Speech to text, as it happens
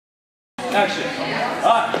Action.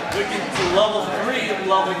 Alright, we can do level 3 and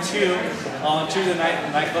level 2 on the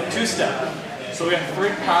nightclub 2-step. So we have 3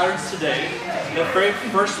 patterns today. The very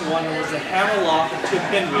first one was a hammerlock to a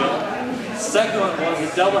pinwheel. The second one was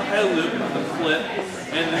a double head loop with a flip.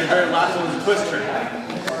 And then the very last one was a twist turn.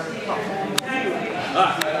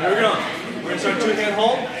 Alright, here we go. We're going to start 2-hand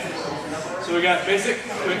hold. So we got basic,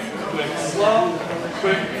 quick, quick, slow,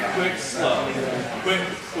 quick, quick, slow, quick,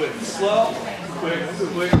 quick, slow, quick,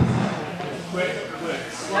 quick, quick, quick,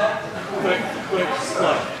 slow, quick, quick,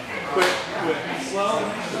 slow, quick, quick, slow,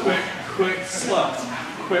 quick, quick, slow,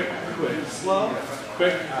 quick, quick, slow,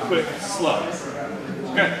 quick, quick, slow.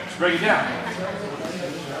 Okay, let's break it down.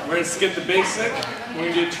 We're going to skip the basic.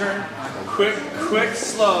 We're going to do a turn. Quick, quick,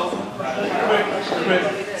 slow, quick,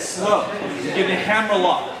 quick, slow. You get a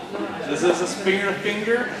hammerlock. This is a finger to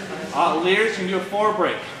finger. Leaders, you can do a forward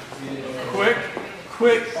break. Quick,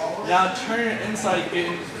 quick. Now turn it inside, get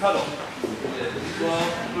into cuddle. Slow,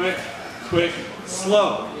 quick, quick,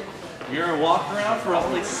 slow. You're going to walk around for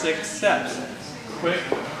roughly 6 steps. Quick,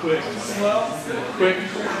 quick, slow, quick,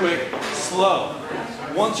 quick, slow.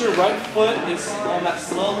 Once your right foot is on that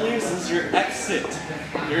slow lead, this is your exit.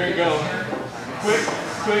 You're going to go quick,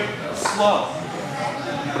 quick, slow.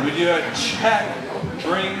 We do a check,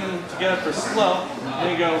 bring them together for slow,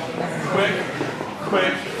 then you go quick,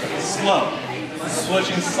 quick, slow.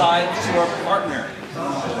 Switching sides to our partner.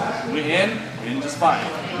 We in just fine.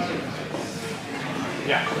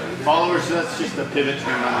 Yeah. Followers, that's just a pivot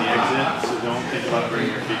turn on the exit, so don't think about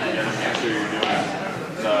bringing your feet together. Make sure you're doing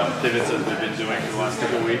the pivots as we've been doing for the last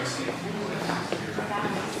couple of weeks.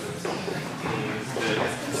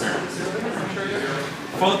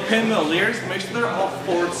 For the pinwheel leaders, make sure they're all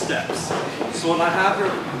forward steps. So when I have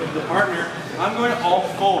the partner, I'm going all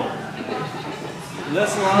forward.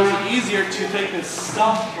 This allows it easier to take this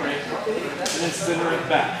stop break and then center it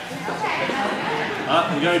back.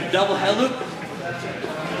 We're going to double head loop.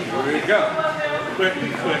 Here we go. Quick,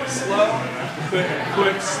 quick, slow. Quick,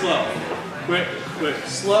 quick, slow. Quick, quick,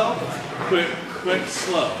 slow. Quick, quick,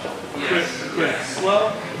 slow. Quick, quick,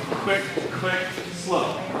 slow. Quick, quick,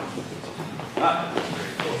 slow.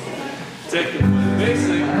 Take the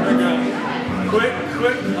basic. We're going quick,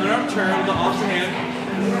 quick, underarm turn, the opposite hand.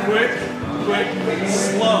 Quick, quick,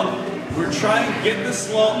 slow. We're trying to get this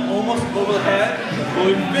slow almost over the head, but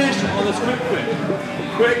we finish on this quick, quick.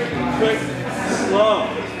 Quick, quick, slow.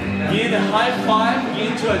 Get into high five,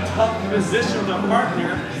 get into a tough position with our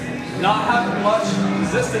partner, not having much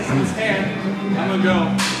resistance in his hand. I'm going to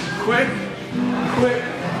go quick, quick,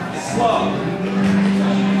 slow.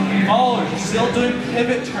 Followers are still doing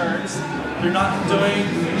pivot turns. They're not doing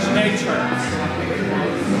J turns.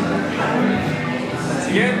 Once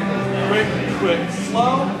again, quick, quick,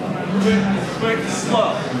 slow, quick, quick,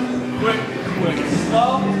 slow, quick, quick,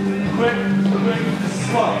 slow, quick, quick,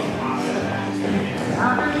 slow.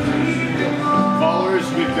 Followers,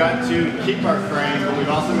 we've got to keep our frame, but we've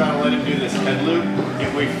also got to let him do this head loop.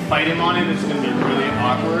 If we fight him on it, it's going to be really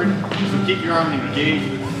awkward. So keep your arm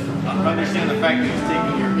engaged. Understand the fact that he's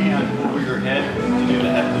taking your hand over your head to do the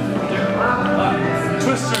head loop there.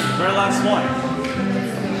 Twist turn, very last one.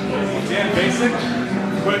 Again, basic.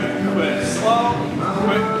 Quick, quick, slow.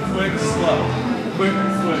 Quick, quick, slow. Quick,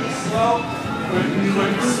 quick, slow. Quick,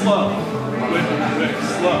 quick, slow. Quick, quick,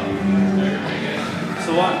 slow. So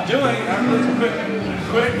what I'm doing, after this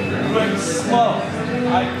quick, quick, slow,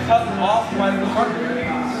 I cut off my partner,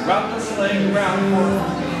 wrap this leg around for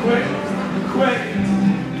quick, quick.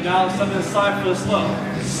 Now step to the side for the slow.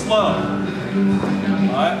 Slow.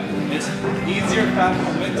 Alright? It's easier, fast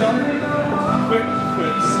momentum. Quick,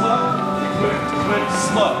 quick, slow. Quick, quick,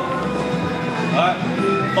 slow. Alright?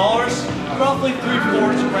 Followers, roughly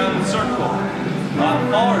 3/4 around the circle.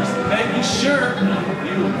 Followers, making sure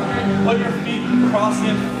you put your feet crossing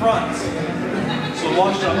in front. So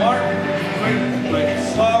watch the mark. Quick, quick,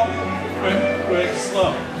 slow. Quick, quick,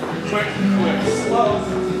 slow. Quick, quick, slow.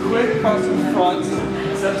 Quick, cross in front.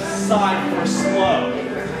 Step side for slow.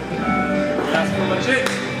 That's pretty much it.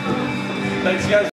 Thanks, guys.